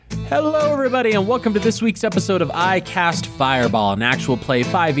Hello, everybody, and welcome to this week's episode of I Cast Fireball, an actual play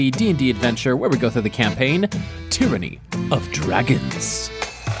 5e D&D adventure where we go through the campaign Tyranny of Dragons.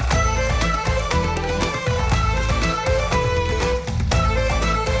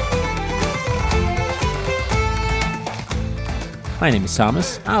 My name is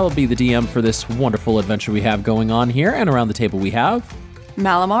Thomas. I will be the DM for this wonderful adventure we have going on here, and around the table we have...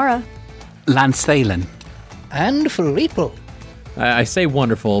 Malamara. Lance Thalen. And Filippo. I say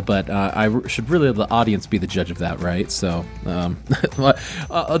wonderful, but I should really let the audience be the judge of that, right? So,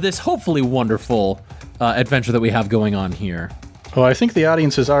 this hopefully wonderful adventure that we have going on here. Oh, I think the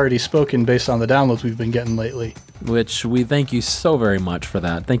audience has already spoken based on the downloads we've been getting lately. Which we thank you so very much for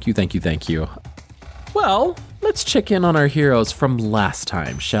that. Thank you, thank you, thank you. Well, let's check in on our heroes from last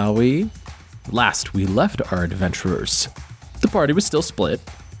time, shall we? Last we left our adventurers, the party was still split.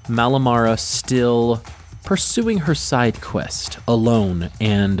 Malamara still pursuing her side quest alone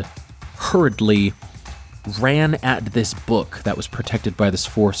and hurriedly ran at this book that was protected by this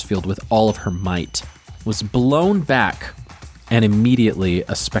force field with all of her might, was blown back, and immediately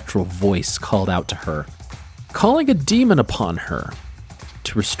a spectral voice called out to her, calling a demon upon her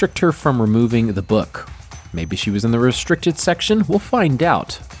to restrict her from removing the book. Maybe she was in the restricted section, we'll find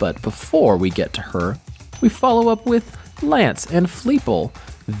out. But before we get to her, we follow up with Lance and Fleeple.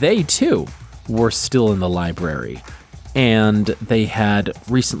 They too were still in the library, and they had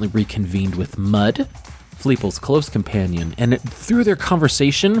recently reconvened with Mud, Fleeple's close companion, and through their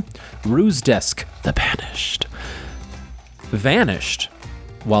conversation, Ruzdesk, the Banished, vanished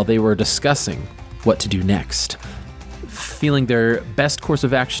while they were discussing what to do next. Feeling their best course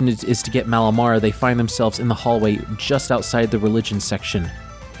of action is to get Malamara, they find themselves in the hallway just outside the religion section,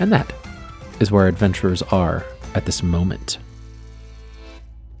 and that is where adventurers are at this moment.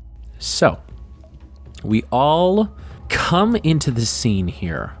 So, we all come into the scene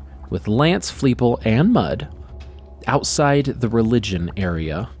here with Lance, Fleeple, and Mud outside the religion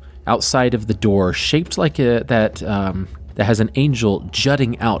area, outside of the door, shaped like that has an angel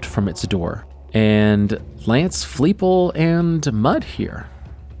jutting out from its door. And Lance, Fleeple, and Mud here.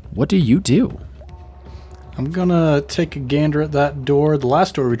 What do you do? I'm gonna take a gander at that door. The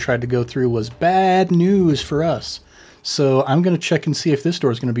last door we tried to go through was bad news for us. So I'm gonna check and see if this door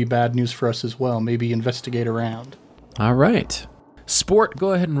is gonna be bad news for us as well. Maybe investigate around. All right. Sport,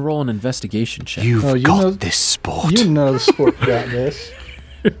 go ahead and roll an investigation check. You got this, Sport. You know the Sport got this.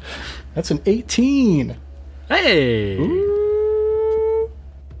 That's an 18. Hey! Ooh.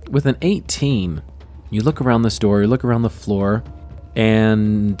 With an 18, you look around this door, you look around the floor,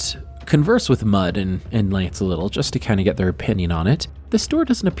 and converse with Mud and Lance a little, just to kind of get their opinion on it. This door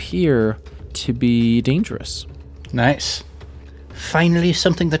doesn't appear to be dangerous. Nice. Finally,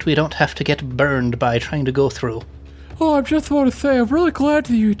 something that we don't have to get burned by trying to go through. Oh, I just want to say, I'm really glad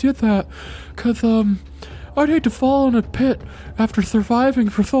that you did that, because, I'd hate to fall in a pit after surviving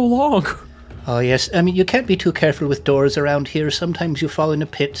for so long. Oh, yes. I mean, you can't be too careful with doors around here. Sometimes you fall in a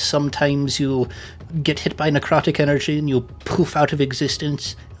pit, sometimes you get hit by necrotic energy and you poof out of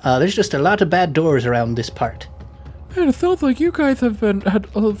existence. There's just a lot of bad doors around this part. Man, it sounds like you guys have had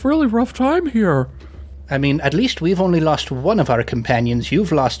a really rough time here. I mean, at least we've only lost one of our companions.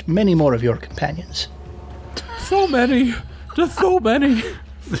 You've lost many more of your companions. So many. Just so many.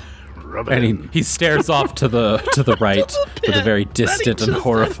 And he stares off to the right with a very distant and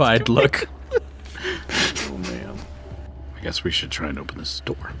horrified look. Oh, man. I guess we should try and open this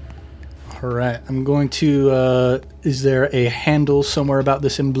door. All right. I'm going to... is there a handle somewhere about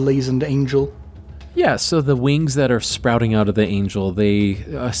this emblazoned angel? Yeah, so the wings that are sprouting out of the angel, they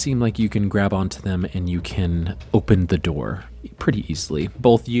seem like you can grab onto them and you can open the door pretty easily.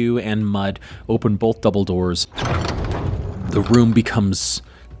 Both you and Mud open both double doors. The room becomes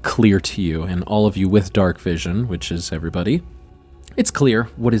clear to you, and all of you with dark vision, which is everybody, it's clear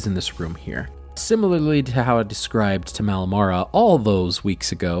what is in this room here. Similarly to how I described to Malamara all those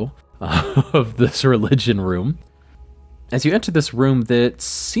weeks ago of this religion room, as you enter this room that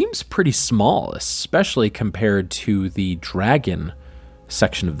seems pretty small, especially compared to the dragon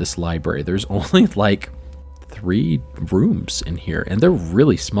section of this library. There's only like 3 rooms in here, and they're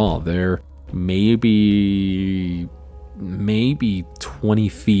really small. They're maybe 20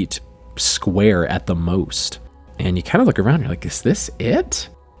 feet square at the most. And you kind of look around, you're like, is this it?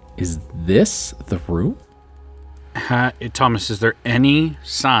 Is this the room? Thomas, is there any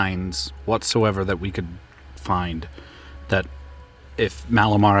signs whatsoever that we could find that if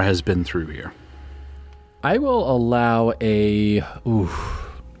Malamara has been through here? I will allow a...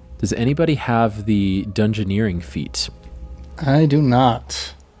 Does anybody have the dungeoneering feat? I do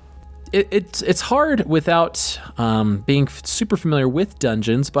not. It's hard without being super familiar with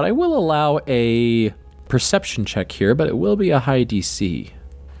dungeons, but I will allow a perception check here, but it will be a high DC.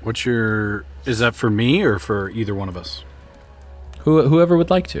 Is that for me or for either one of us? Whoever would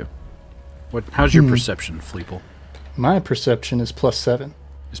like to. How's your perception, Fleeple? My perception is +7.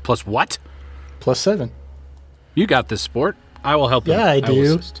 Is plus what? +7. You got this, sport. I will help you. Yeah, I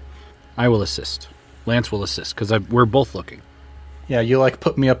do. I will assist. Lance will assist, because we're both looking. Yeah, you like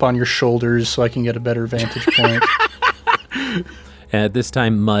put me up on your shoulders so I can get a better vantage point. At this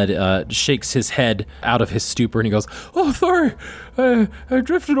time, Mud shakes his head out of his stupor and he goes, "Oh, sorry, I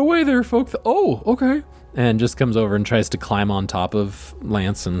drifted away there, folks. Oh, okay." And just comes over and tries to climb on top of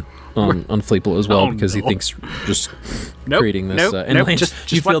Lance and on Fleeple as well, because he thinks just creating this. And Lance,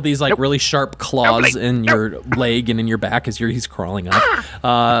 you feel these like really sharp claws in your leg and in your back as he's crawling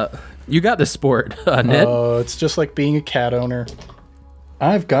up. You got this, sport, Ned. Oh, it's just like being a cat owner.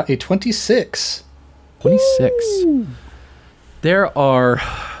 I've got a 26. 26. Ooh. There are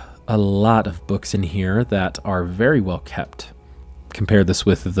a lot of books in here that are very well kept. Compare this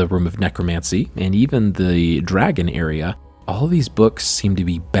with the Room of Necromancy and even the Dragon area. All these books seem to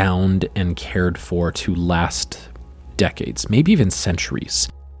be bound and cared for to last decades, maybe even centuries.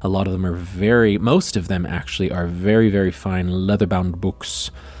 A lot of them are most of them actually are very, very fine leather-bound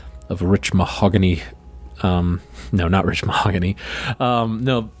books of rich mahogany. No, not rich mahogany.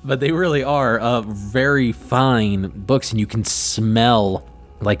 No, but they really are very fine books, and you can smell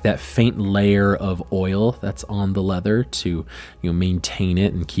like that faint layer of oil that's on the leather to maintain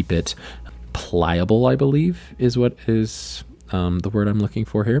it and keep it pliable, I believe is what is the word I'm looking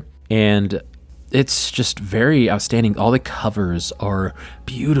for here. And it's just very outstanding. All the covers are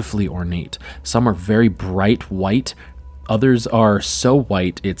beautifully ornate. Some are very bright white. Others are so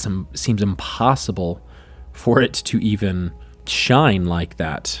white it seems impossible for it to even shine like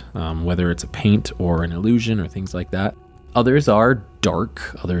that, whether it's a paint or an illusion or things like that. Others are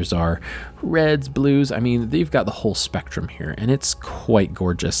dark, others are reds, blues. I mean, they've got the whole spectrum here, and it's quite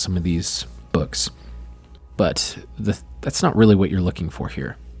gorgeous, some of these books. But that's not really what you're looking for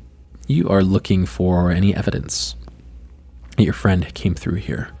here. You are looking for any evidence that your friend came through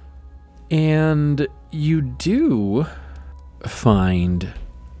here. And you do find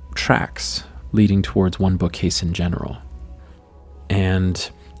tracks leading towards one bookcase in general.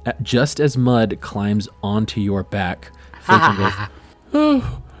 And just as Mud climbs onto your back, Fulton goes,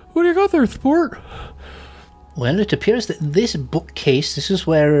 "Oh, what do you got there, sport?" Well, it appears that this bookcase, this is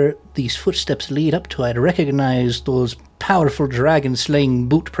where these footsteps lead up to. I'd recognize those powerful dragon-slaying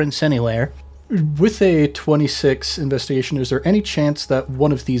boot prints anywhere. With a 26 investigation, is there any chance that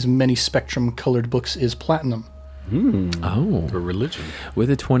one of these many spectrum-colored books is platinum? Oh. For religion.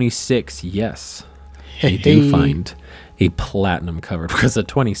 With a 26, yes. You do find a platinum cover, because a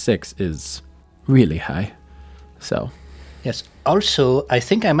 26 is really high. So... Yes. Also, I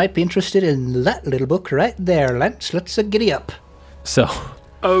think I might be interested in that little book right there, Lance. Let's giddy up. So,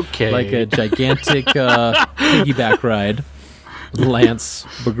 okay. Like a gigantic piggyback ride, Lance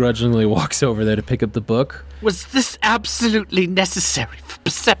begrudgingly walks over there to pick up the book. Was this absolutely necessary for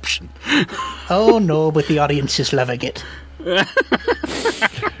perception? Oh no, but the audience is loving it.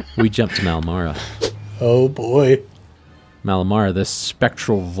 We jump to Malamara. Oh boy. Malamara, this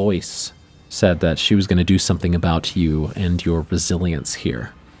spectral voice said that she was going to do something about you and your resilience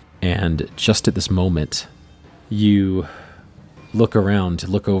here. And just at this moment, you look around,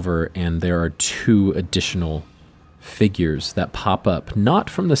 look over, and there are two additional figures that pop up, not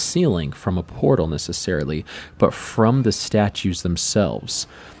from the ceiling, from a portal necessarily, but from the statues themselves.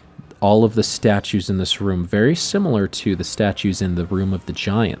 All of the statues in this room, very similar to the statues in the Room of the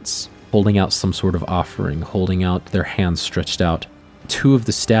Giants, holding out some sort of offering, holding out their hands stretched out. Two of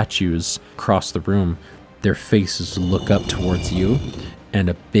the statues across the room, their faces look up towards you, and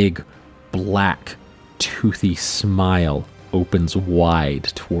a big, black, toothy smile opens wide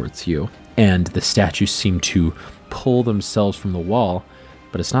towards you. And the statues seem to pull themselves from the wall,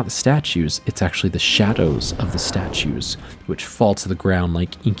 but it's not the statues, it's actually the shadows of the statues, which fall to the ground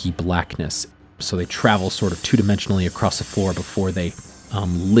like inky blackness. So they travel sort of two-dimensionally across the floor before they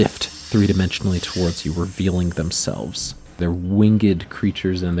lift three-dimensionally towards you, revealing themselves. They're winged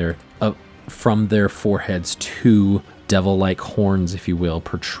creatures, and they're from their foreheads, two devil-like horns, if you will,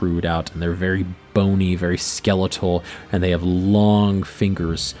 protrude out, and they're very bony, very skeletal, and they have long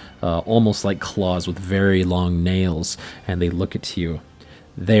fingers, almost like claws with very long nails, and they look at you.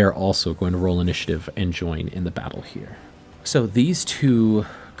 They are also going to roll initiative and join in the battle here. So these two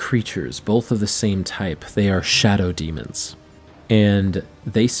creatures, both of the same type, they are shadow demons, and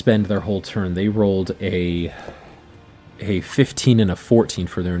they spend their whole turn. They rolled a a 15 and a 14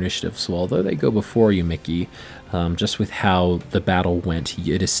 for their initiative. So although they go before you, Mickey, just with how the battle went,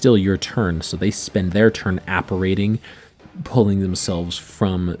 it is still your turn. So they spend their turn apparating, pulling themselves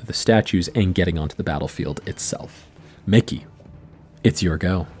from the statues and getting onto the battlefield itself. Mickey, it's your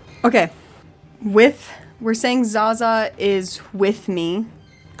go. Okay. We're saying Zaza is with me.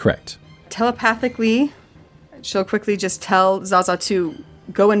 Correct. Telepathically, she'll quickly just tell Zaza to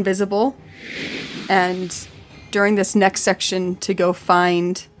go invisible, and during this next section to go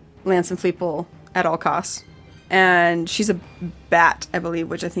find Lance and Fleeple at all costs. And she's a bat, I believe,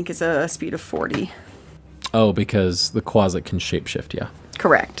 which I think is a speed of 40. Oh, because the Quasit can shapeshift, yeah.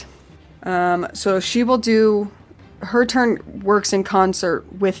 Correct. So she will do... Her turn works in concert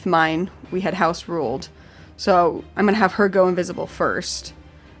with mine. We had house ruled. So I'm going to have her go invisible first,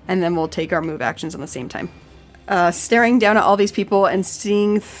 and then we'll take our move actions on the same time. Staring down at all these people and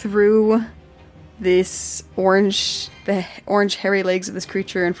seeing through the orange hairy legs of this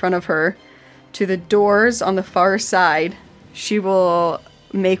creature in front of her to the doors on the far side, she will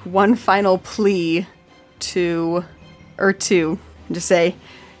make one final plea to Ertu and just say,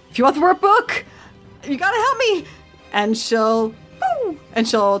 if you want the workbook, you gotta help me. And she'll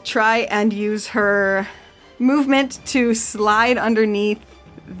try and use her movement to slide underneath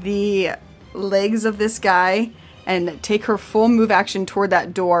the legs of this guy and take her full move action toward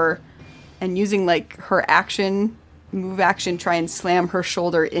that door, and using like her move action, try and slam her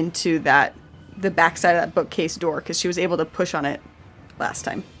shoulder into the backside of that bookcase door, because she was able to push on it last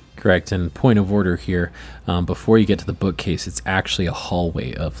time. Correct. And point of order here, before you get to the bookcase, it's actually a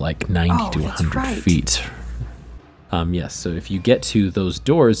hallway of like 90 to 100 feet. Yes, so if you get to those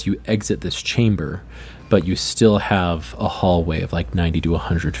doors, you exit this chamber, but you still have a hallway of like 90 to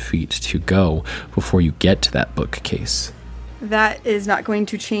 100 feet to go before you get to that bookcase. That is not going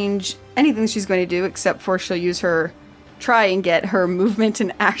to change anything she's going to do, except for she'll try and get her movement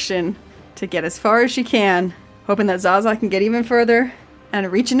and action to get as far as she can, hoping that Zaza can get even further, and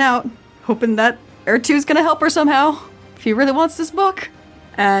reaching out, hoping that Ertu's going to help her somehow, if he really wants this book.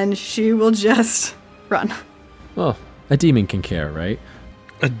 And she will just run. Well, a demon can care, right?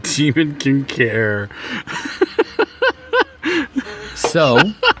 A demon can care.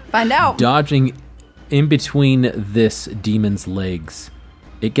 So, Find out. Dodging in between this demon's legs,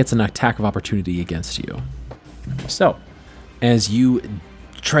 it gets an attack of opportunity against you. So, as you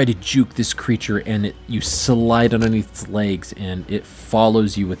try to juke this creature and you slide underneath its legs and it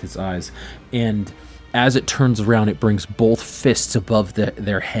follows you with its eyes, and as it turns around, it brings both fists above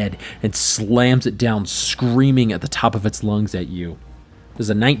their head and slams it down, screaming at the top of its lungs at you. Does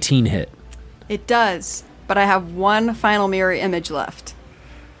a 19 hit? It does, but I have one final mirror image left.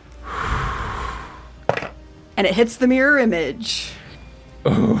 And it hits the mirror image.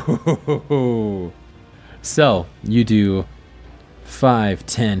 Oh. So, you do 5,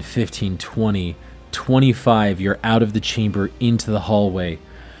 10, 15, 20, 25. You're out of the chamber into the hallway.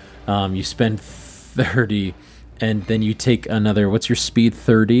 You spend 30, and then you take another, what's your speed,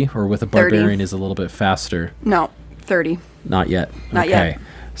 30? Or with a barbarian 30. Is a little bit faster? No, 30. Not yet. Not yet.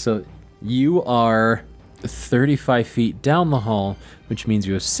 So you are 35 feet down the hall, which means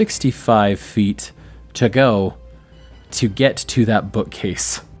you have 65 feet to go to get to that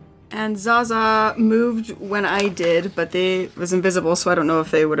bookcase. And Zaza moved when I did, but they was invisible, so I don't know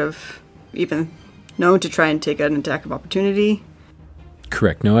if they would have even known to try and take an attack of opportunity.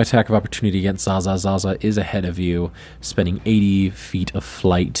 Correct. No attack of opportunity against Zaza. Zaza is ahead of you, spending 80 feet of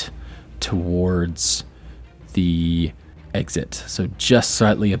flight towards the exit. So just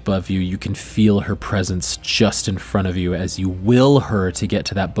slightly above you, you can feel her presence just in front of you as you will her to get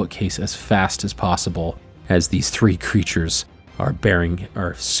to that bookcase as fast as possible, as these three creatures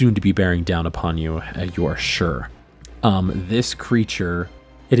are soon to be bearing down upon you, you are sure. This creature,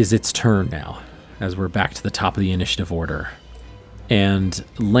 it is its turn now, as we're back to the top of the initiative order. And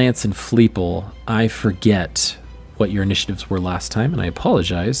Lance and Fleeple, I forget what your initiatives were last time, and I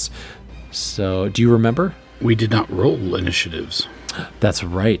apologize. So, do you remember? We did not roll initiatives. That's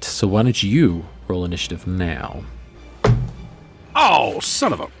right. So why don't you roll initiative now? Oh,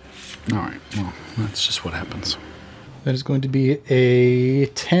 son of a... All right, well, that's just what happens. That is going to be a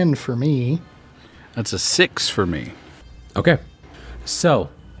 10 for me. That's a 6 for me. Okay. So,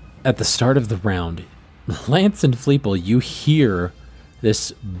 at the start of the round, Lance and Fleeple, you hear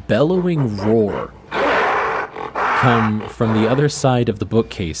this bellowing roar come from the other side of the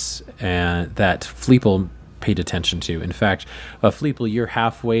bookcase that Fleeple paid attention to. In fact, Fleeple, you're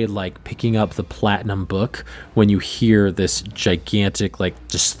halfway picking up the platinum book when you hear this gigantic,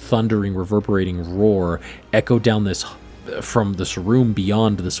 just thundering, reverberating roar echo down from this room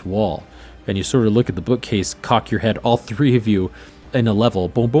beyond this wall. and you sort of look at the bookcase, cock your head, all three of you in a level,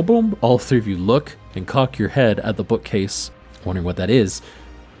 boom, boom, boom. All three of you look and cock your head at the bookcase, wondering what that is.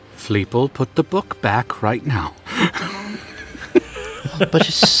 Fleeple, put the book back right now. But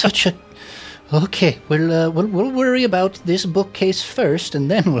it's such a... Okay, we'll worry about this bookcase first,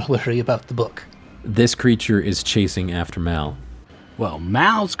 and then we'll worry about the book. This creature is chasing after Mal. Well,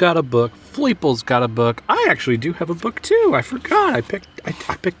 Mal's got a book. Fleeple's got a book. I actually do have a book too. I forgot. I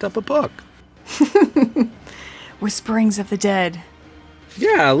picked up a book. Whisperings of the Dead.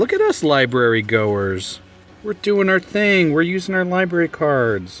 Yeah, look at us library goers. We're doing our thing. We're using our library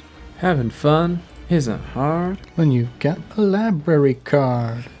cards. Having fun isn't hard. When you got a library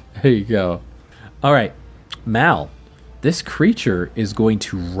card. There you go. All right, Mal, this creature is going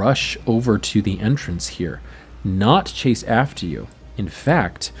to rush over to the entrance here, not chase after you. In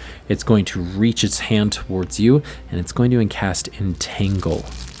fact, it's going to reach its hand towards you, and it's going to cast Entangle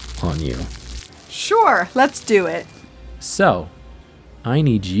on you. Sure, let's do it. So, I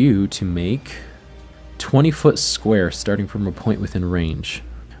need you to make 20-foot square starting from a point within range.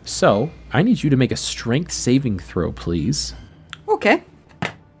 So, I need you to make a strength saving throw, please. Okay.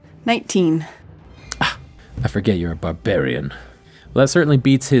 19. I forget you're a barbarian. Well, that certainly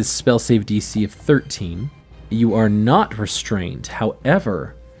beats his spell save DC of 13. You are not restrained.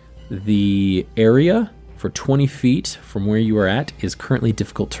 However, the area for 20 feet from where you are at is currently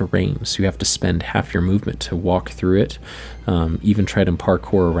difficult terrain, so you have to spend half your movement to walk through it, even try to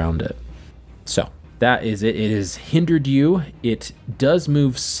parkour around it. So, that is it. It has hindered you. It does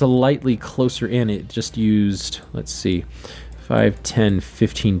move slightly closer in. It just used, let's see, 5, 10,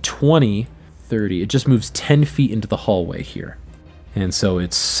 15, 20, 30. It just moves 10 feet into the hallway here. And so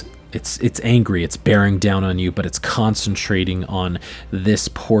it's angry. It's bearing down on you, but it's concentrating on this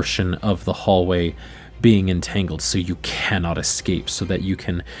portion of the hallway being entangled, so you cannot escape, so that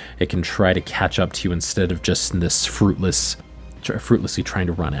it can try to catch up to you instead of just this fruitlessly trying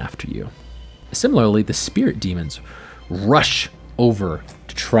to run after you. Similarly, the spirit demons rush over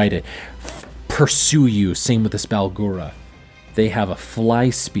to try to pursue you. Same with this Balgura. They have a fly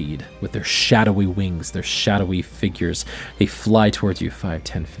speed with their shadowy wings, their shadowy figures. They fly towards you 5,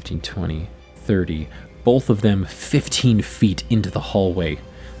 10, 15, 20, 30. Both of them 15 feet into the hallway.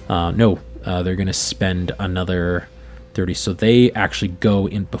 They're going to spend another 30. So they actually go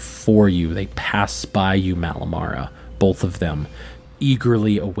in before you. They pass by you, Malamara. Both of them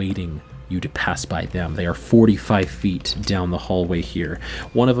eagerly awaiting you to pass by them. They are 45 feet down the hallway here.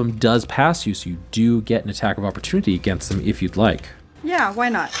 One of them does pass you, so you do get an attack of opportunity against them if you'd like. Yeah, why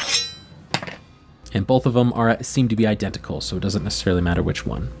not? And both of them seem to be identical, so it doesn't necessarily matter which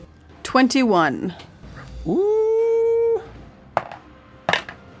one. 21. Ooh.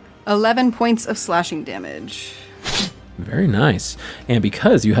 11 points of slashing damage. Very nice. And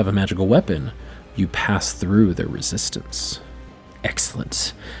because you have a magical weapon, you pass through their resistance.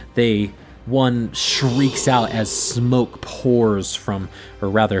 Excellent. One shrieks out as smoke pours from, or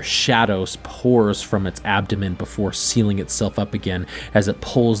rather shadows pours from its abdomen before sealing itself up again as it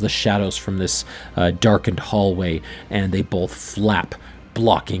pulls the shadows from this darkened hallway, and they both flap,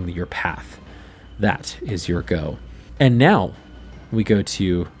 blocking your path. That is your go. And now we go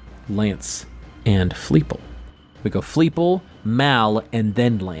to Lance and Fleeple. We go Fleeple, Mal, and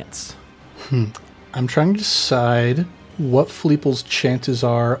then Lance. I'm trying to decide what Fleeple's chances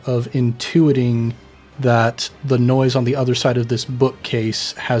are of intuiting that the noise on the other side of this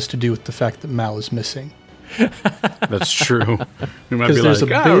bookcase has to do with the fact that Mal is missing. That's true. We might be Because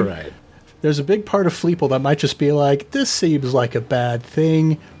like, all right. there's a big part of Fleeple that might just be like, this seems like a bad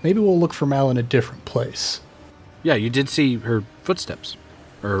thing. Maybe we'll look for Mal in a different place. Yeah, you did see her footsteps.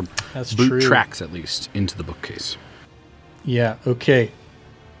 Or That's boot true. tracks, at least, into the bookcase. Yeah, okay.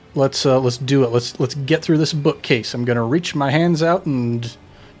 Let's do it. Let's get through this bookcase. I'm gonna reach my hands out and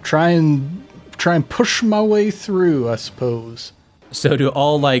try and push my way through, I suppose. So do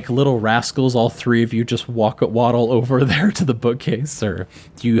all like little rascals, all three of you just waddle over there to the bookcase, or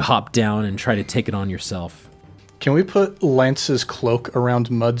do you hop down and try to take it on yourself? Can we put Lance's cloak around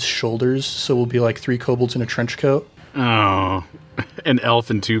Mud's shoulders so we'll be like 3 kobolds in a trench coat? Oh, an elf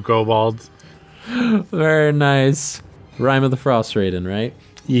and 2 kobolds. Very nice. Rime of the Frost Raiden, right?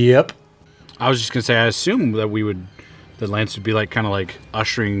 Yep. I was just going to say, I assume that Lance would be like kind of like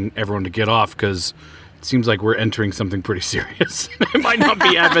ushering everyone to get off, because it seems like we're entering something pretty serious. It might not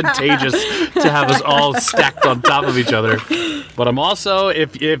be advantageous to have us all stacked on top of each other. But I'm also,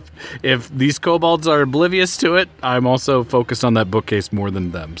 if these kobolds are oblivious to it, I'm also focused on that bookcase more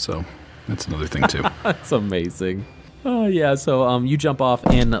than them. So that's another thing too. That's amazing. Oh yeah, so you jump off,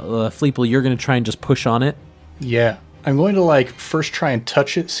 and Fleeple, you're going to try and just push on it. Yeah. I'm going to like first try and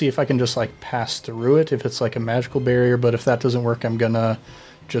touch it, see if I can just like pass through it, if it's like a magical barrier. But if that doesn't work, I'm gonna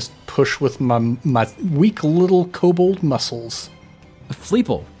just push with my weak little kobold muscles.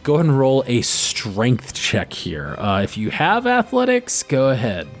 Fleeple, go ahead and roll a strength check here. If you have athletics, go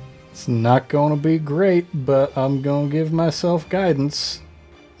ahead. It's not going to be great, but I'm going to give myself guidance.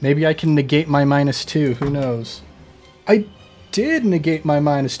 Maybe I can negate my -2. Who knows? I did negate my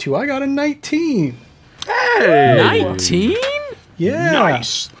 -2. I got a 19. Hey! 19? Yeah.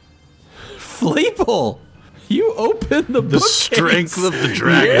 Nice. Fleeple, you open the The bookcase. strength of the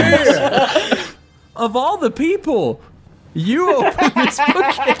dragon. Of all the people, you open this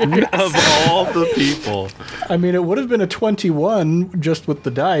bookcase. Of all the people. I mean, it would have been a 21 just with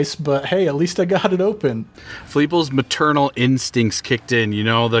the dice, but hey, at least I got it open. Fleeple's maternal instincts kicked in. You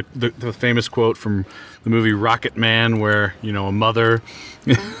know, the famous quote from the movie Rocket Man where, you know, a mother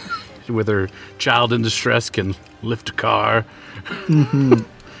with her child in distress can lift a car. Mm-hmm.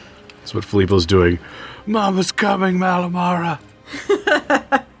 That's what Fleeple's doing. Mama's coming, Malamara.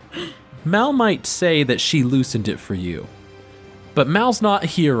 Mal might say that she loosened it for you, but Mal's not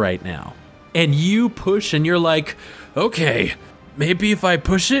here right now. And you push and you're like, okay, maybe if I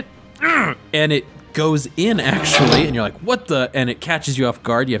push it, and it goes in actually, and you're like, what the? And it catches you off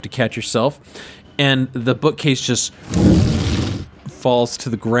guard. You have to catch yourself. And the bookcase just falls to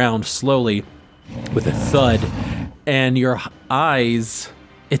the ground slowly with a thud. And your eyes,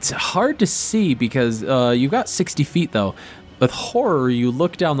 it's hard to see because you've got 60 feet though. With horror, you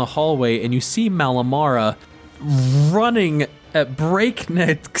look down the hallway and you see Malamara running at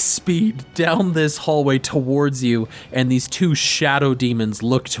breakneck speed down this hallway towards you, and these two shadow demons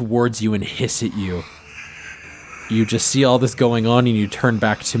look towards you and hiss at you. You just see all this going on and you turn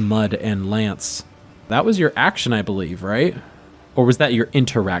back to Mud and Lance. That was your action, I believe, right? Or was that your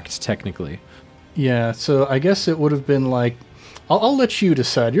interact, technically? Yeah, so I guess it would have been like, I'll let you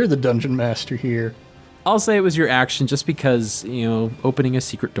decide. You're the dungeon master here. I'll say it was your action just because, you know, opening a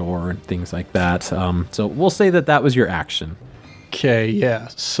secret door and things like that. So we'll say that was your action. Okay, yeah.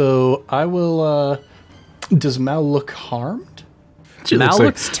 So I will, does Mal look harmed? She Mal like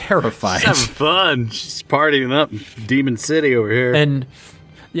looks terrified. she's having fun. She's partying up in Demon City over here. And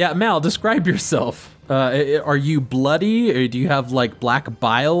yeah, Mal, describe yourself. Are you bloody? Or do you have like black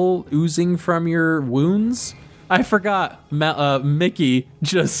bile oozing from your wounds? I forgot. Mickey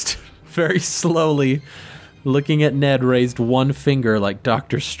just very slowly, looking at Ned, raised one finger like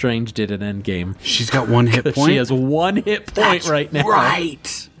Doctor Strange did in Endgame. She's got one hit point. She has one hit point right now.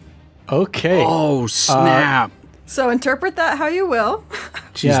 Right. Okay. Oh, snap. So interpret that how you will.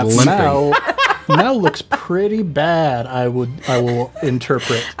 She's yeah, limping. Mal looks pretty bad, I will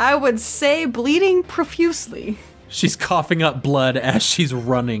interpret. I would say bleeding profusely. She's coughing up blood as she's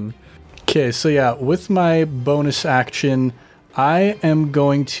running. Okay, so yeah, with my bonus action, I am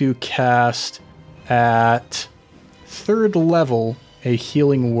going to cast at 3rd level a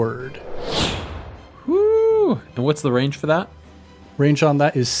healing word. Woo! And what's the range for that? Range on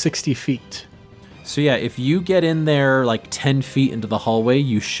that is 60 feet. So yeah, if you get in there like 10 feet into the hallway,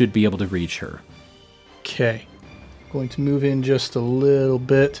 you should be able to reach her. Okay, going to move in just a little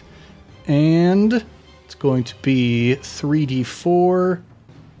bit, and it's going to be 3d4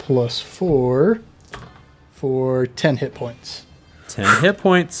 plus 4 for 10 hit points. 10 hit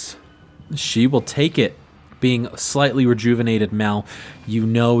points. She will take it. Being slightly rejuvenated, Mal, you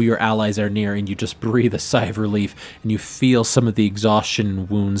know your allies are near, and you just breathe a sigh of relief, and you feel some of the exhaustion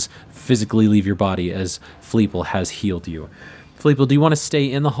wounds physically leave your body as Fleeple has healed you. Fleeple, do you want to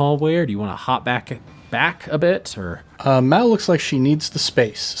stay in the hallway, or do you want to hop back a bit? Or Mal looks like she needs the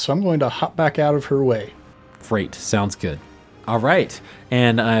space, so I'm going to hop back out of her way. Great, sounds good. All right,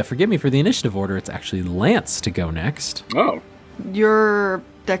 and forgive me for the initiative order. It's actually Lance to go next. Oh. Your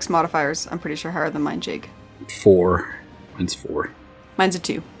dex modifiers, I'm pretty sure, higher than mine, Jake. 4. Mine's 4. Mine's a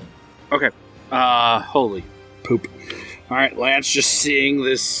 2. Okay. Holy poop. Alright, Lance just seeing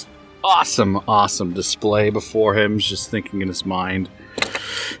this awesome display before him, just thinking in his mind,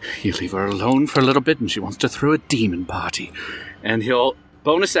 you leave her alone for a little bit and she wants to throw a demon party. And he'll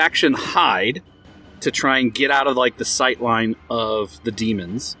bonus action hide to try and get out of like the sight line of the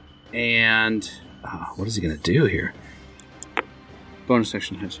demons. And what is he going to do here? Bonus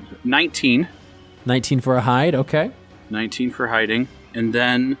action hide. 19. 19 for a hide, okay. 19 for hiding. And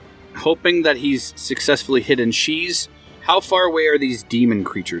then, hoping that he's successfully hidden, how far away are these demon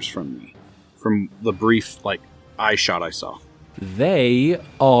creatures from me? From the brief, eye shot I saw. They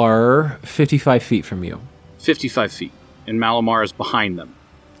are 55 feet from you. 55 feet. And Malamar is behind them.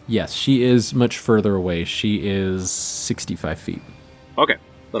 Yes, she is much further away. She is 65 feet. Okay,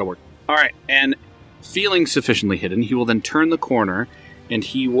 that'll work. Alright, and feeling sufficiently hidden, he will then turn the corner and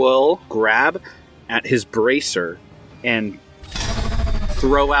he will grab at his bracer and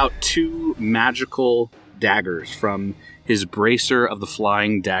throw out 2 magical daggers from his bracer of the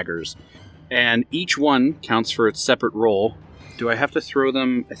flying daggers. And each one counts for its separate roll. Do I have to throw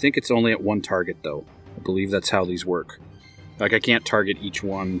them? I think it's only at 1 target, though. I believe that's how these work. Like, I can't target each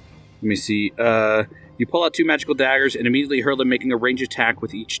one. Let me see. You pull out 2 magical daggers and immediately hurl them, making a range attack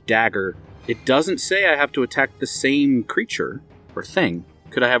with each dagger. It doesn't say I have to attack the same creature or thing.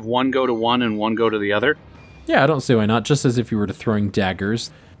 Could I have one go to one and one go to the other? Yeah, I don't see why not. Just as if you were to throwing daggers.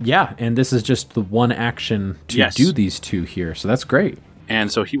 Yeah, and this is just the one action to do these 2 here, so that's great.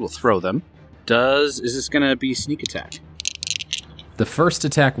 And so he will throw them. Is this going to be sneak attack? The first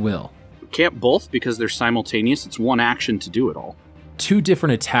attack will. Can't both because they're simultaneous. It's one action to do it all. 2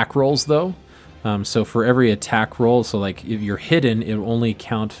 different attack rolls, though. So for every attack roll, so like if you're hidden, it will only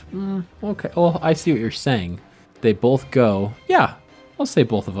count... okay, well, I see what you're saying. They both go... Yeah, I'll say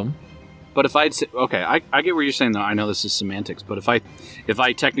both of them. But if I'd say... Okay, I get what you're saying, though. I know this is semantics. But if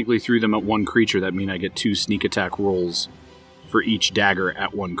I technically threw them at one creature, that mean I get 2 sneak attack rolls for each dagger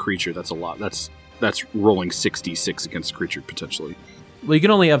at one creature. That's a lot. That's rolling 66 against a creature, potentially. Well, you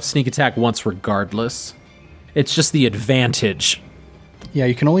can only have sneak attack once regardless. It's just the advantage. Yeah,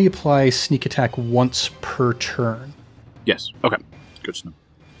 you can only apply sneak attack once per turn. Yes. Okay. Good to know.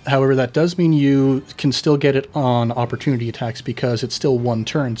 However, that does mean you can still get it on opportunity attacks because it's still 1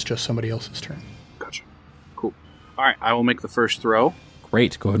 turn. It's just somebody else's turn. Gotcha. Cool. All right. I will make the first throw.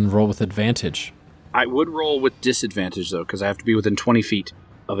 Great. Go ahead and roll with advantage. I would roll with disadvantage, though, because I have to be within 20 feet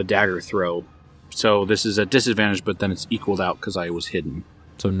of a dagger throw. So this is a disadvantage, but then it's equaled out because I was hidden.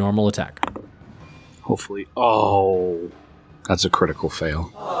 So normal attack. Hopefully. Oh, that's a critical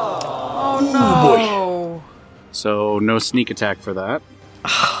fail. Oh no. Boy. So no sneak attack for that.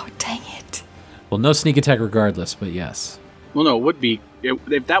 Oh, dang it. Well, no sneak attack regardless, but yes. Well, no, it would be...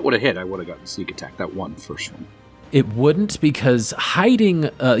 if that would have hit, I would have gotten sneak attack. That first one. It wouldn't because hiding...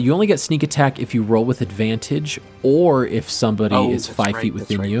 you only get sneak attack if you roll with advantage or if somebody is 5 feet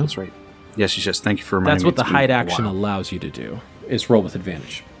within you. That's right. Yes. Thank you for reminding me. That's what the It's hide been a action while. allows you to do, is roll with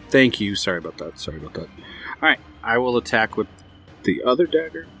advantage. Thank you. Sorry about that. All right. I will attack with the other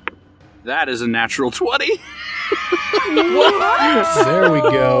dagger. That is a natural 20. There we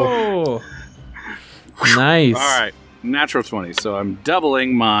go. Oh, nice. All right. Natural 20. So I'm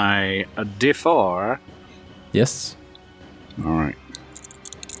doubling my D4. Yes. All right.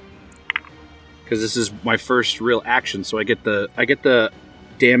 Because this is my first real action, so I get the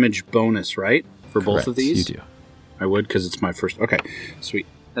damage bonus, right? For both of Correct, these? you do. I would, because it's my first... Okay, sweet.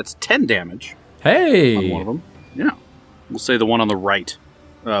 That's 10 damage Hey! on one of them. Yeah. We'll say the one on the right.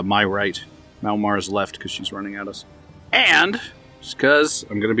 My right. Malmara's left, because she's running at us. And, just because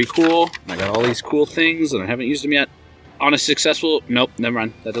I'm going to be cool, I got all these cool things, and I haven't used them yet. On a successful... Nope, never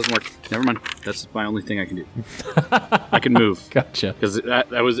mind. That doesn't work. Never mind. That's my only thing I can do. I can move. Gotcha. Because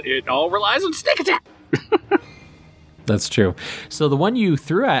it all relies on sneak attack. That's true. So the one you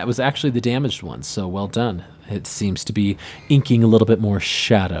threw at was actually the damaged one, so well done. It seems to be inking a little bit more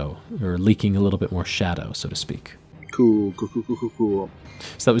shadow, or leaking a little bit more shadow, so to speak. Cool.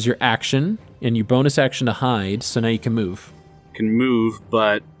 So that was your action, and your bonus action to hide, so now you can move. Can move,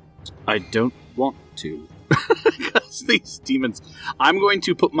 but I don't want to. Because these demons... I'm going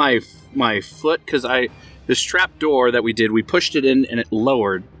to put my foot, because this trap door that we did, we pushed it in and it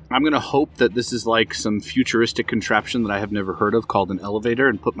lowered. I'm going to hope that this is like some futuristic contraption that I have never heard of called an elevator,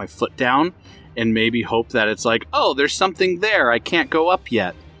 and put my foot down and maybe hope that it's like, oh, there's something there. I can't go up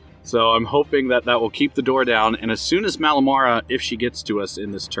yet. So I'm hoping that will keep the door down, and as soon as Malamara, if she gets to us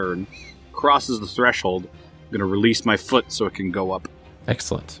in this turn, crosses the threshold, I'm going to release my foot so it can go up.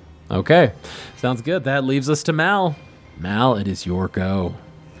 Excellent. Okay. Sounds good. That leaves us to Mal. Mal, it is your go.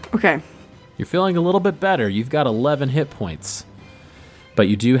 Okay. You're feeling a little bit better. You've got 11 hit points. But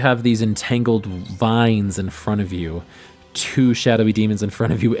you do have these entangled vines in front of you, 2 shadowy demons in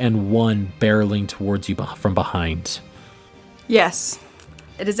front of you, and 1 barreling towards you from behind. Yes.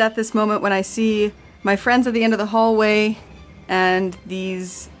 It is at this moment when I see my friends at the end of the hallway and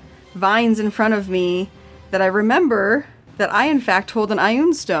these vines in front of me that I remember that I, in fact, hold an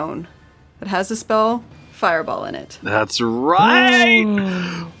Ioun Stone that has the spell Fireball in it. That's right!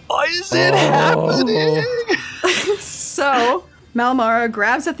 Why is it happening? So, Malamara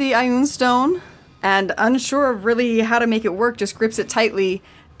grabs at the Ioun Stone and, unsure of really how to make it work, just grips it tightly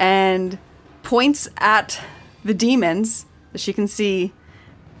and points at the demons that she can see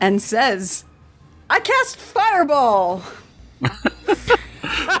and says, I cast Fireball!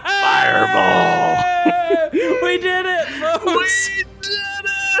 Fireball! We did it, folks! We did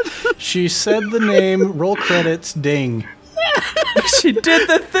it! She said the name, roll credits, ding. She did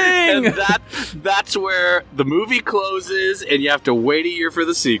the thing! And that's where the movie closes, and you have to wait a year for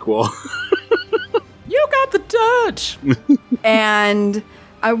the sequel. You got the touch! And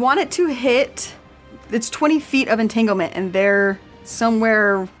I want it to hit. It's 20 feet of entanglement, and they're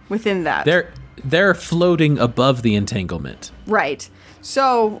somewhere within that. They're floating above the entanglement. Right.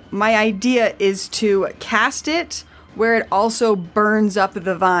 So my idea is to cast it where it also burns up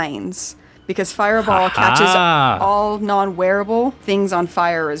the vines, because Fireball catches all non-wearable things on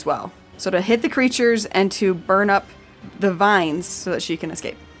fire as well. So to hit the creatures and to burn up the vines so that she can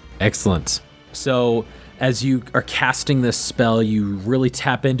escape. Excellent. So as you are casting this spell, you really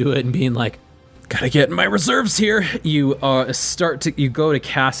tap into it and being like, gotta get in my reserves here. You you go to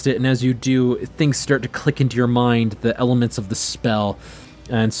cast it, and as you do, things start to click into your mind, the elements of the spell.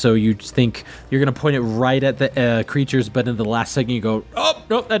 And so you think you're going to point it right at the creatures, but in the last second you go, oh,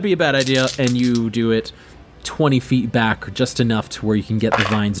 nope, that'd be a bad idea. And you do it 20 feet back, just enough to where you can get the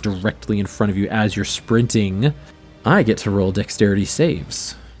vines directly in front of you as you're sprinting. I get to roll dexterity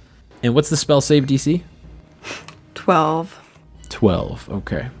saves. And what's the spell save DC? 12. 12,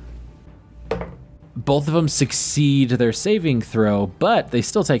 okay. Both of them succeed their saving throw, but they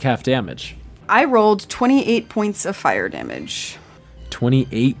still take half damage. I rolled 28 points of fire damage.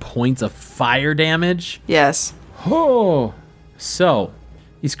 28 points of fire damage? Yes. Oh, so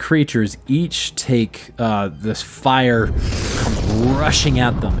these creatures each take this fire comes rushing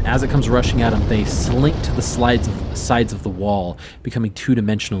at them. As it comes rushing at them, they slink to the sides of the wall, becoming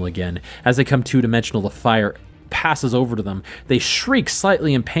two-dimensional again. As they come two-dimensional, the fire passes over to them. They shriek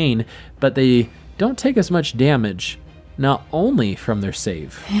slightly in pain, but they don't take as much damage, not only from their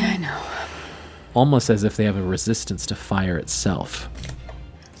save. Yeah, I know. Almost as if they have a resistance to fire itself.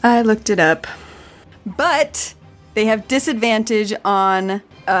 I looked it up. But they have disadvantage on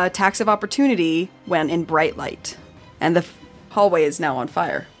attacks of opportunity when in bright light. And the hallway is now on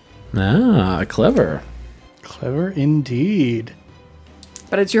fire. Ah, clever. Clever indeed.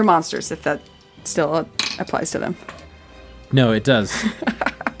 But it's your monsters, if that still applies to them. No, it does.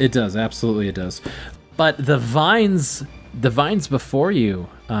 It does, absolutely it does. But the vines before you,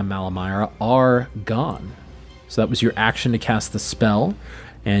 Malamyra, are gone. So that was your action to cast the spell,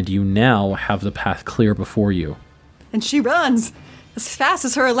 and you now have the path clear before you. And she runs as fast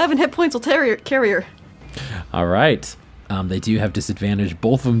as her 11 hit points will carry her. All right. They do have disadvantage.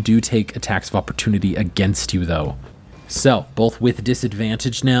 Both of them do take attacks of opportunity against you, though. So, both with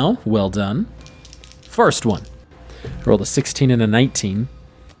disadvantage now. Well done. First one. Rolled a 16 and a 19.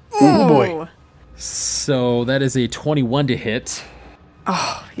 Oh boy. So that is a 21 to hit.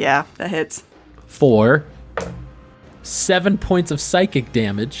 Oh, yeah, that hits. For 7 points of psychic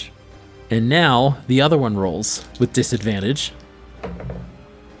damage. And now the other one rolls with disadvantage.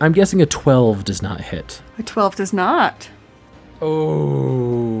 I'm guessing a 12 does not hit. A 12 does not.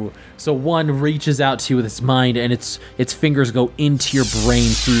 Oh. So one reaches out to you with its mind, and its fingers go into your brain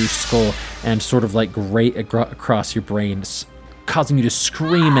through your skull and sort of like grate across your brain, causing you to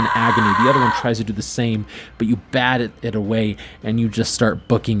scream in agony. The other one tries to do the same, but you bat it away, and you just start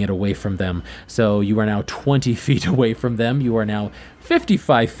booking it away from them. So you are now 20 feet away from them. You are now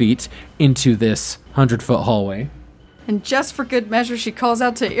 55 feet into this 100-foot hallway. And just for good measure, she calls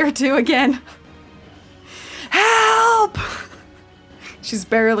out to Irtu again. Help! She's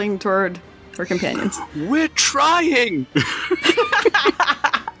barreling toward her companions. We're trying!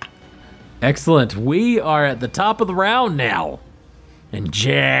 Excellent. We are at the top of the round now. And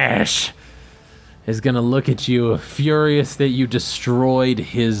Jash is going to look at you, furious that you destroyed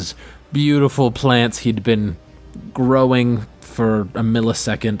his beautiful plants he'd been growing for a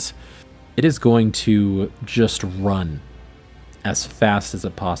millisecond. It is going to just run as fast as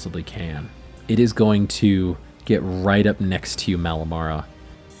it possibly can. It is going to get right up next to you, Malamyra.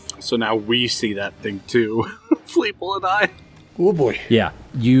 So now we see that thing too. Fleeple and I. Oh boy. Yeah,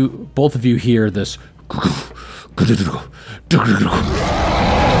 both of you hear this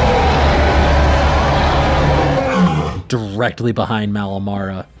directly behind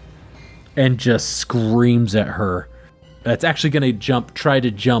Malamyra and just screams at her. It's actually going to try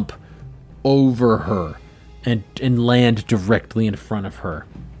to jump over her and land directly in front of her.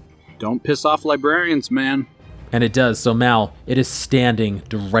 Don't piss off librarians, man. And it does. So Mal, it is standing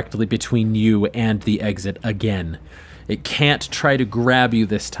directly between you and the exit again. It can't try to grab you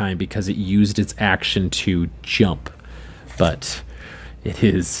this time because it used its action to jump. But it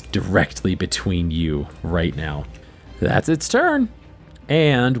is directly between you right now. That's its turn.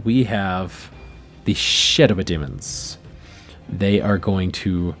 And we have the Shadow Demons. They are going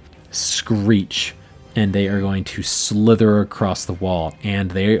to screech and they are going to slither across the wall,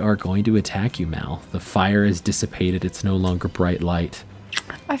 and they are going to attack you, Mal. The fire is dissipated. It's no longer bright light.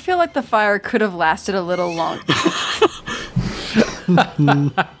 I feel like the fire could have lasted a little longer.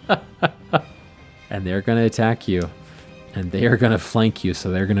 And they're going to attack you, and they are going to flank you,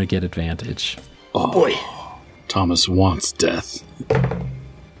 so they're going to get advantage. Oh, boy. Thomas wants death.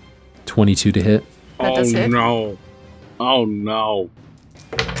 22 to hit. That does hit. No. Oh, no.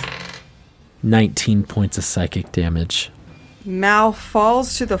 19 points of psychic damage. Mal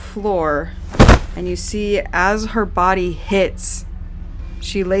falls to the floor, and you see as her body hits,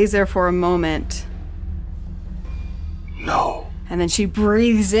 she lays there for a moment. No. And then she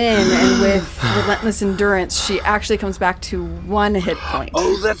breathes in, and with relentless endurance, she actually comes back to 1 hit point.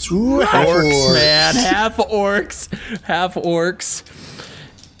 Oh, that's right. Orcs, man. Half orcs. Half orcs.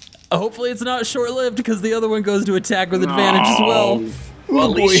 Hopefully it's not short-lived, because the other one goes to attack with advantage as well.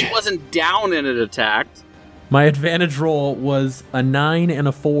 Well, at least she wasn't down and it attacked. My advantage roll was a 9 and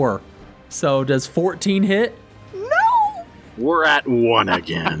a 4. So does 14 hit? No! We're at 1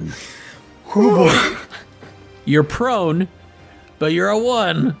 again. You're prone, but you're a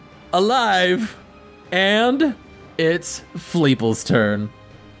 1. Alive. And it's Fleeple's turn.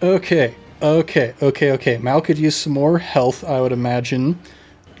 Okay. Mal could use some more health, I would imagine.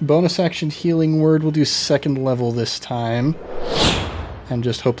 Bonus action healing word. We'll do 2nd level this time. And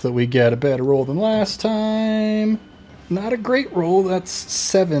just hope that we get a better roll than last time. Not a great roll. That's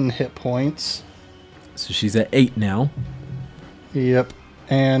 7 hit points. So she's at 8 now. Yep.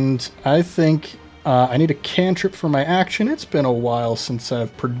 And I think I need a cantrip for my action. It's been a while since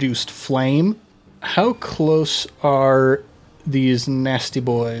I've produced flame. How close are these nasty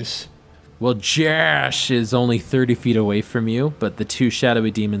boys? Well, Jash is only 30 feet away from you, but the 2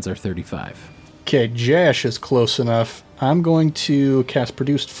 shadowy demons are 35. Okay, Jash is close enough. I'm going to cast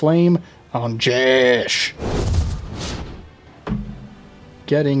Produced Flame on Jash.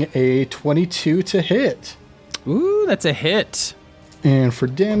 Getting a 22 to hit. Ooh, that's a hit. And for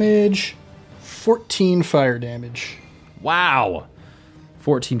damage, 14 fire damage. Wow.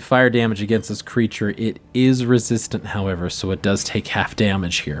 14 fire damage against this creature. It is resistant, however, so it does take half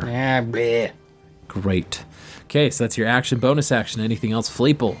damage here. Bleh. Great. Okay, so that's your action. Bonus action. Anything else,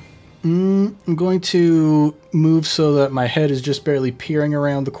 Fleeple? I'm going to move so that my head is just barely peering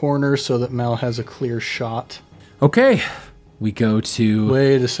around the corner so that Mal has a clear shot. Okay, we go to...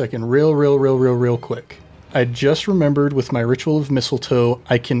 Wait a second, real quick. I just remembered with my Ritual of Mistletoe,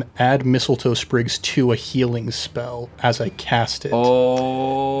 I can add mistletoe sprigs to a healing spell as I cast it.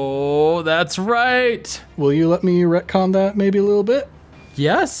 Oh, that's right. Will you let me retcon that maybe a little bit?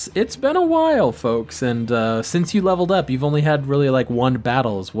 Yes, it's been a while, folks, and since you leveled up, you've only had really like 1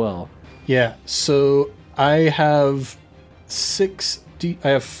 battle as well. Yeah, so I have 4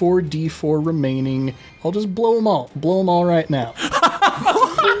 D4 remaining. I'll just blow them all right now. 4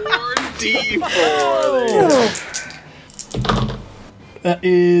 D4. That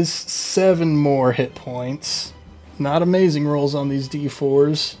is 7 more hit points. Not amazing rolls on these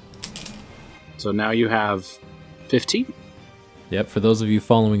D4s. So now you have 15? Yep, for those of you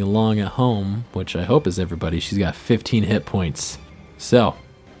following along at home, which I hope is everybody, she's got 15 hit points. So,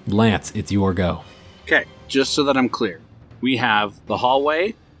 Lance, it's your go. Okay, just so that I'm clear. We have the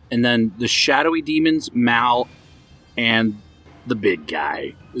hallway, and then the shadowy demons, Mal, and the big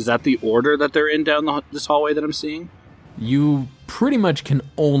guy. Is that the order that they're in down this hallway that I'm seeing? You pretty much can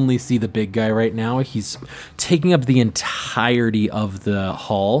only see the big guy right now. He's taking up the entirety of the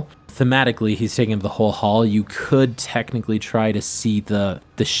hall. Thematically, he's taking up the whole hall. You could technically try to see the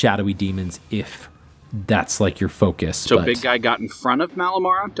shadowy demons if that's like your focus. So big guy got in front of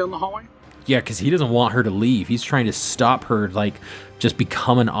Malamara down the hallway? Yeah, because he doesn't want her to leave. He's trying to stop her, like, just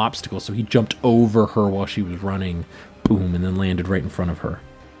become an obstacle. So he jumped over her while she was running. Boom, and then landed right in front of her.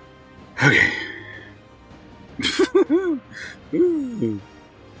 Okay.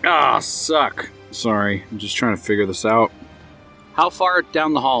 Suck. Sorry, I'm just trying to figure this out. How far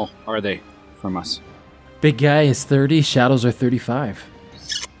down the hall are they from us? Big guy is 30, shadows are 35.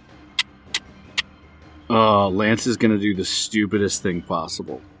 Lance is going to do the stupidest thing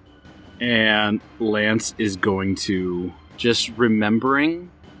possible. And Lance is going to, just remembering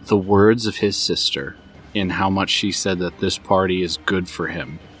the words of his sister and how much she said that this party is good for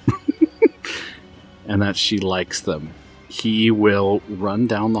him and that she likes them, he will run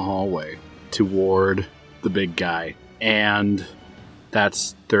down the hallway toward the big guy. And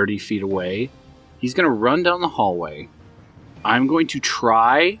that's 30 feet away. He's going to run down the hallway. I'm going to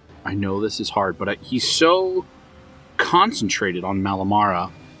try... I know this is hard, but he's so concentrated on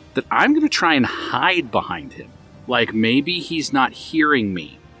Malamara that I'm going to try and hide behind him. Like, maybe he's not hearing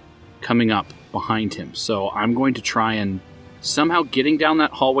me coming up behind him. So I'm going to try and somehow getting down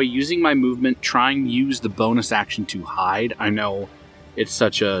that hallway, using my movement, trying to use the bonus action to hide. I know it's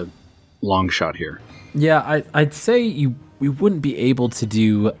such a long shot here. Yeah, I'd say we wouldn't be able to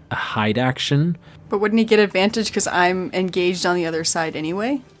do a hide action. But wouldn't he get advantage because I'm engaged on the other side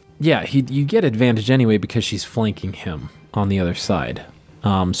anyway? Yeah, you get advantage anyway because she's flanking him on the other side.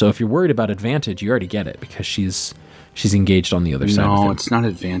 So if you're worried about advantage, you already get it because she's engaged on the other side. No, it's not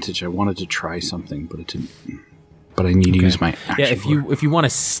advantage. I wanted to try something, but it didn't. But I need to use my action. Yeah, if you want to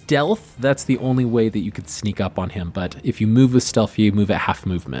stealth, that's the only way that you could sneak up on him. But if you move with stealth, you move at half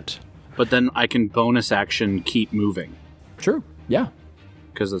movement. But then I can bonus action keep moving. True. Yeah.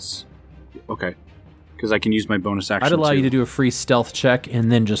 Because it's okay. Because I can use my bonus action. I'd allow you to do a free stealth check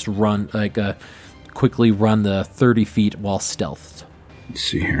and then just run quickly run the 30 feet while stealthed. Let's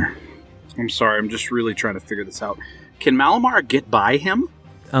see here. I'm sorry. I'm just really trying to figure this out. Can Malamar get by him?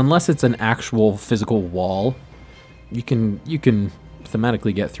 Unless it's an actual physical wall, you can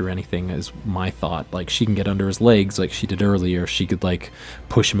thematically get through anything, is my thought. Like, she can get under his legs like she did earlier. She could, like,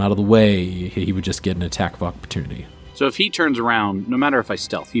 push him out of the way. He would just get an attack of opportunity. So if he turns around, no matter if I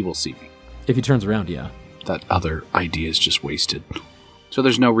stealth, he will see me. If he turns around, yeah. That other idea is just wasted. So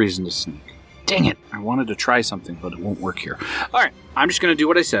there's no reason to sneak. Dang it. I wanted to try something, but it won't work here. All right. I'm just going to do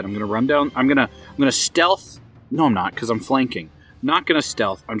what I said. I'm going to run down. I'm going to stealth. No, I'm not, because I'm flanking. Not going to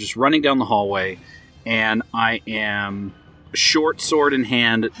stealth. I'm just running down the hallway, and I am short sword in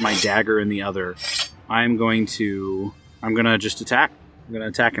hand, my dagger in the other. I'm going to just attack. I'm going to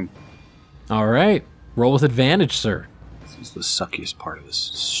attack him. All right. Roll with advantage, sir. This is the suckiest part of this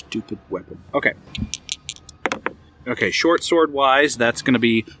stupid weapon. Okay. Okay, short sword wise, that's going to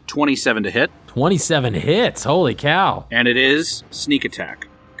be 27 to hit. 27 hits. Holy cow. And it is sneak attack,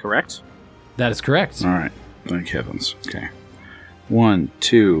 correct? That is correct. All right. Thank heavens. Okay. 1,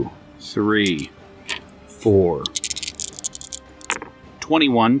 2, 3, 4.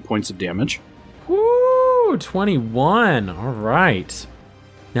 21 points of damage. Woo! 21. All right.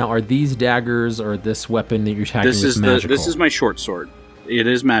 Now, are these daggers or this weapon that you're attacking magical? This is my short sword. It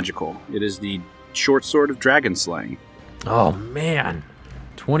is magical. It is the short sword of dragon slaying. Oh man,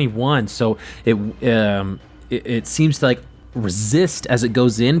 21. So it seems to like resist as it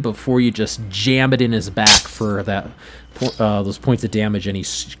goes in before you just jam it in his back for that those points of damage, and he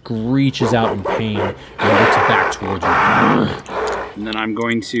screeches out in pain and looks back towards you. And then I'm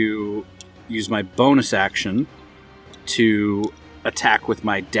going to use my bonus action to attack with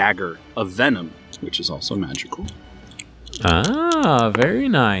my dagger of venom, which is also magical. Ah, very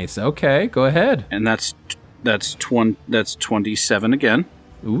nice. Okay, go ahead. And that's 27 again.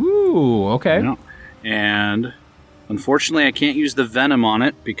 Ooh, okay. Yeah. And unfortunately, I can't use the venom on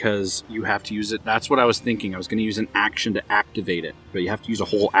it because you have to use it. That's what I was thinking. I was going to use an action to activate it, but you have to use a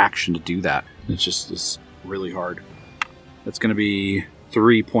whole action to do that. It's really hard. That's going to be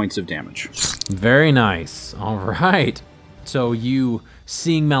 3 points of damage. Very nice. All right. So you,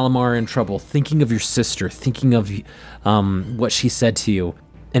 seeing Malamar in trouble, thinking of your sister, thinking of what she said to you,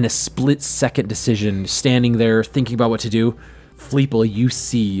 in a split-second decision, standing there, thinking about what to do, Fleeple, you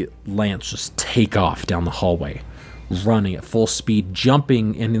see Lance just take off down the hallway, running at full speed,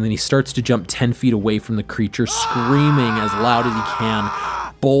 jumping, and then he starts to jump 10 feet away from the creature, screaming as loud as he can,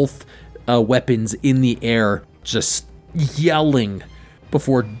 both weapons in the air, just yelling,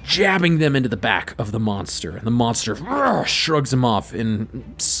 before jabbing them into the back of the monster. And the monster shrugs him off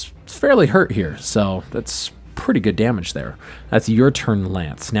and is fairly hurt here. So that's pretty good damage there. That's your turn,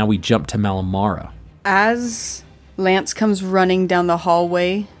 Lance. Now we jump to Malamara. As Lance comes running down the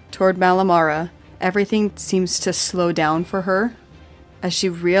hallway toward Malamara, everything seems to slow down for her as she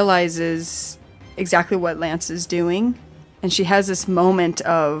realizes exactly what Lance is doing. And she has this moment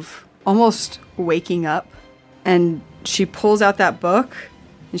of almost waking up, and she pulls out that book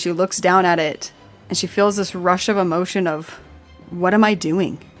and she looks down at it and she feels this rush of emotion of, what am I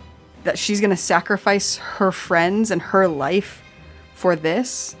doing? That she's going to sacrifice her friends and her life for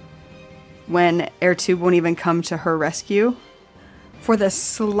this when Airtube won't even come to her rescue. For the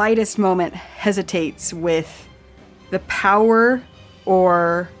slightest moment hesitates with the power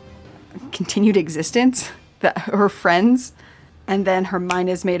or continued existence that her friends, and then her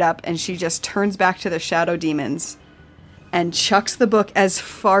mind is made up and she just turns back to the shadow demons and chucks the book as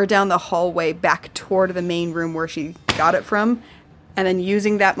far down the hallway back toward the main room where she got it from, and then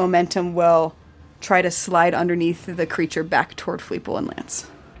using that momentum will try to slide underneath the creature back toward Fleeple and Lance.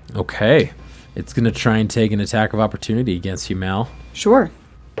 Okay. It's going to try and take an attack of opportunity against you, Mal. Sure.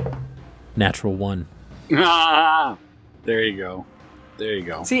 Natural 1. Ah! There you go. There you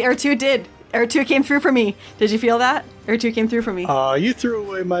go. See, R2 did. Air 2 came through for me. Did you feel that? Air 2 came through for me. You threw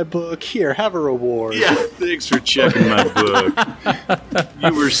away my book. Here, have a reward. Yeah, thanks for checking my book.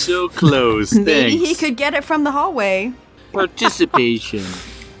 You were so close. Maybe Thanks. he could get it from the hallway. Participation.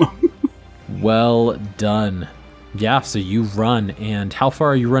 Well done. Yeah, so you run, and how far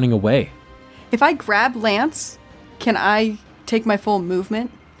are you running away? If I grab Lance, can I take my full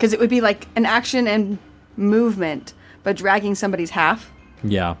movement? Because it would be like an action and movement, but dragging somebody's half.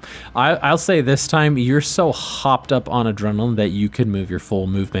 Yeah, I'll say this time you're so hopped up on adrenaline that you can move your full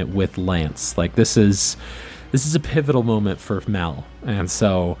movement with Lance. Like this is a pivotal moment for Mal, and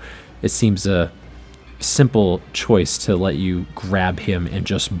so it seems a simple choice to let you grab him and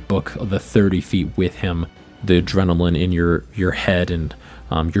just book the 30 feet with him. The adrenaline in your head and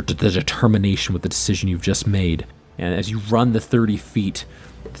the determination with the decision you've just made. And as you run the 30 feet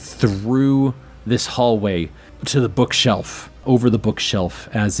through this hallway to the bookshelf, over the bookshelf,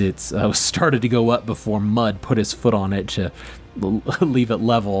 as it's started to go up before Mud put his foot on it to leave it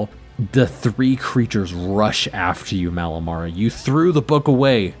level, the 3 creatures rush after you, Malamara. You threw the book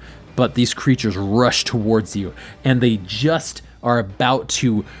away, but these creatures rush towards you, and they just are about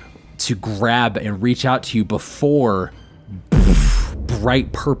to grab and reach out to you before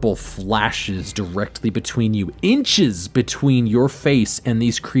bright purple flashes directly between you, inches between your face and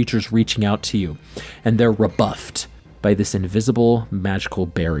these creatures reaching out to you, and they're rebuffed by this invisible magical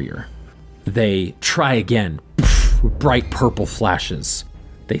barrier. They try again, bright purple flashes.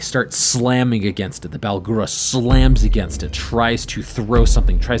 They start slamming against it. The Balgura slams against it, tries to throw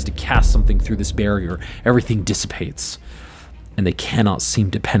something, tries to cast something through this barrier. Everything dissipates, and they cannot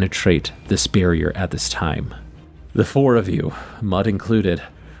seem to penetrate this barrier at this time. The 4 of you, Mud included,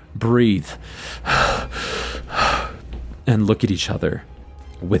 breathe and look at each other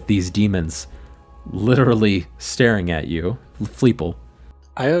with these demons literally staring at you. Fleeple.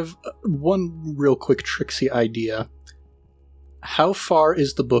 I have one real quick tricksy idea. How far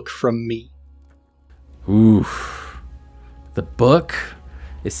is the book from me? Ooh. The book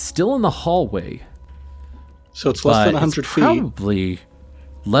is still in the hallway. So it's less than 100 feet. Probably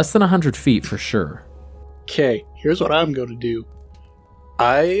less than 100 feet for sure. Okay, here's what I'm going to do.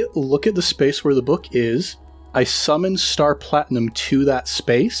 I look at the space where the book is. I summon Star Platinum to that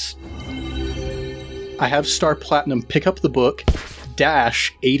space. I have Star Platinum pick up the book,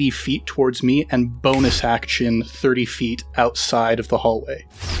 dash 80 feet towards me, and bonus action 30 feet outside of the hallway.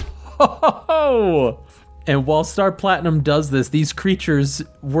 Oh! And while Star Platinum does this, these creatures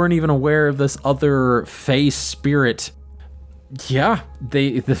weren't even aware of this other Fey spirit. Yeah,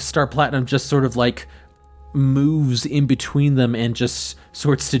 the Star Platinum just sort of like moves in between them and just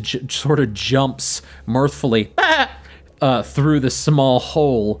sort of jumps mirthfully through the small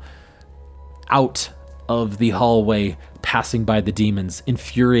hole out of the hallway, passing by the demons,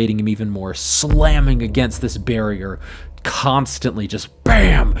 infuriating him even more, slamming against this barrier, constantly just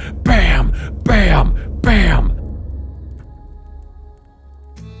bam, bam, bam, bam.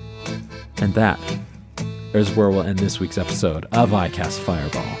 And that is where we'll end this week's episode of I Cast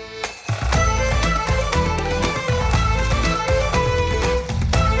Fireball.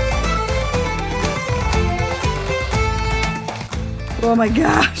 Oh my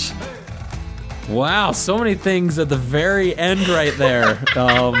gosh. Wow, so many things at the very end right there.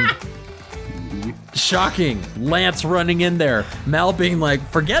 Shocking. Lance running in there. Mal being like,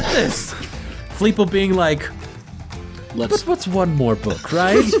 forget this. Fleeple being like, but what's one more book,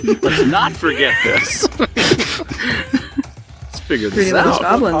 right? Let's not forget this. Let's figure this Pretty much out.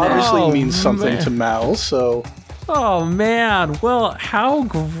 goblin there. Obviously means something man. to Mal, so... Oh, man. Well, how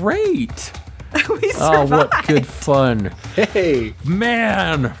great. We Oh, survived. what good fun. Hey!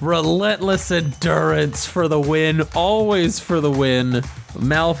 Man, relentless endurance for the win, always for the win.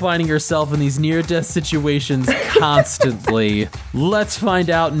 Mal finding herself in these near-death situations constantly. Let's find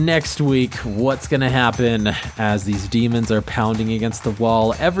out next week what's gonna happen as these demons are pounding against the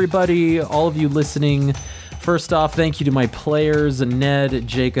wall. Everybody, all of you listening, first off, thank you to my players, Ned,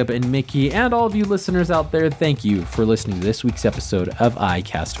 Jacob, and Mickey, and all of you listeners out there, thank you for listening to this week's episode of I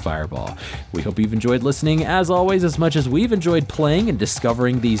Cast Fireball. We hope you've enjoyed listening, as always, as much as we've enjoyed playing and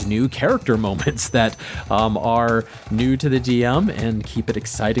discovering these new character moments that are new to the DM and keep it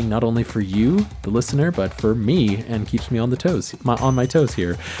exciting not only for you, the listener, but for me, and keeps me on my toes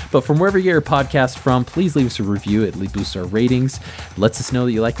here. But from wherever you get your podcast from, please leave us a review. It boosts our ratings, lets us know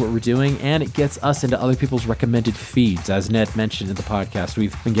that you like what we're doing, and it gets us into other people's recommended feeds. As Ned mentioned in the podcast,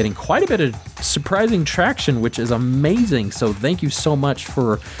 we've been getting quite a bit of surprising traction, which is amazing. So thank you so much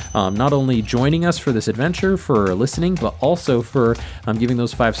for not only joining us for this adventure, for listening, but also for giving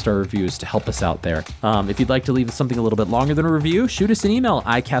those 5-star reviews to help us out there. If you'd like to leave us something a little bit longer than a review, shoot us an email,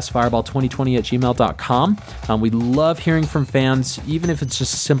 icastfireball2020@gmail.com. We love hearing from fans, even if it's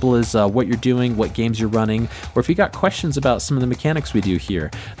just as simple as what you're doing, what games you're running, or if you got questions about some of the mechanics we do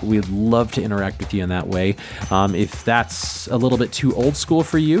here. We'd love to interact with you in that way. If that's a little bit too old school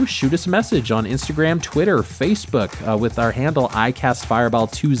for you, shoot us a message on Instagram, Twitter, Facebook with our handle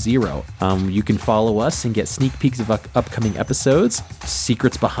icastfireball20. You can follow us and get sneak peeks of upcoming episodes,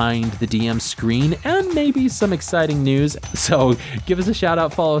 secrets behind the DM screen, and maybe some exciting news. So give us a shout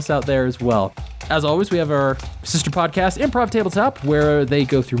out, follow us out there as well. As always, we have our sister podcast, Improv Tabletop, where they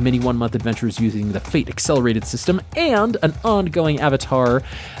go through mini 1-month adventures using the Fate Accelerated system and an ongoing Avatar,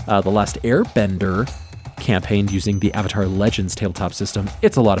 The Last Airbender campaign using the Avatar Legends tabletop system.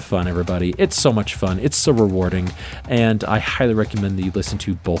 It's a lot of fun, everybody. It's so much fun. It's so rewarding, and I highly recommend that you listen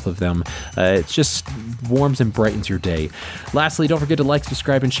to both of them. It just warms and brightens your day. Lastly, don't forget to like,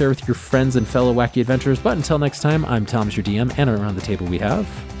 subscribe, and share with your friends and fellow wacky adventurers. But until next time, I'm Thomas, your DM, and around the table we have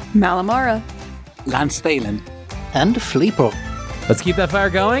Malamara. Lance Thalen. And Fleeple. Let's keep that fire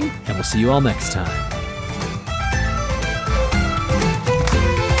going, and we'll see you all next time.